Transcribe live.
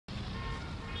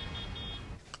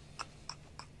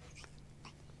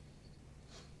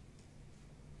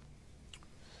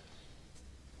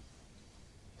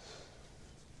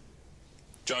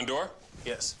Jon Dore?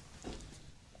 Yes.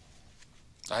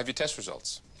 I have your test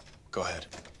results. Go ahead.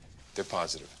 They're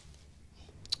positive.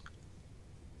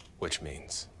 Which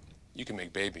means? You can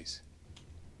make babies.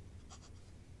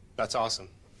 That's awesome.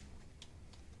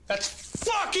 That's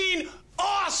fucking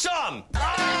awesome!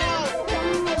 Oh!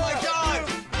 Oh my God!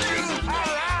 Dude!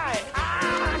 All right!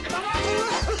 Oh,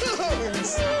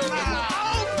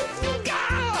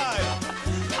 God!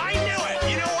 I knew it!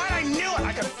 You know what? I knew it!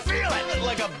 I could feel it!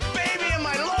 Like a baby in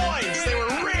my loins! They were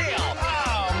real!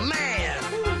 Oh, man!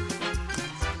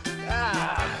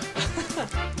 Ah.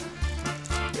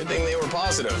 Good thing they were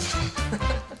positive.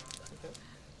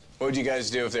 What would you guys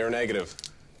do if they were negative?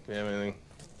 Do you have anything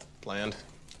planned?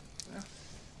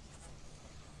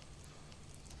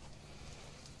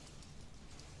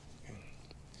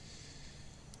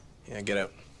 Yeah, get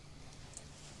out.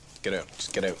 Get out.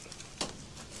 Just get out.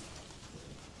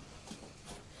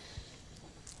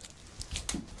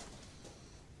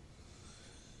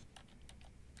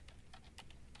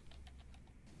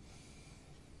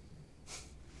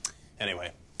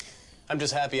 Anyway, I'm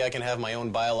just happy I can have my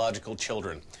own biological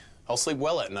children. I'll sleep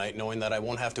well at night knowing that I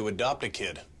won't have to adopt a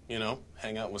kid. You know,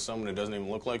 hang out with someone who doesn't even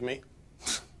look like me.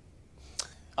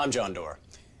 I'm Jon Dore,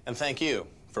 and thank you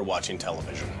for watching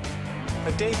television.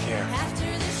 A daycare.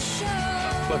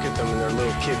 Look at them in their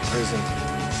little kid prison.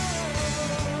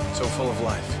 So full of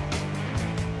life.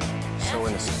 So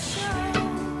innocent.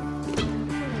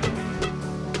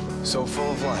 So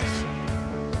full of life.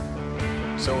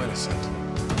 So innocent.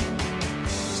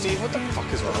 Steve, what the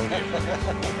fuck is wrong with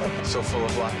you? So full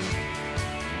of life.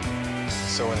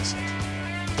 So innocent.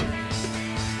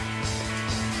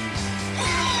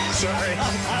 Sorry.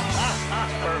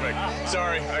 Perfect.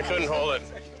 Sorry, I couldn't hold it.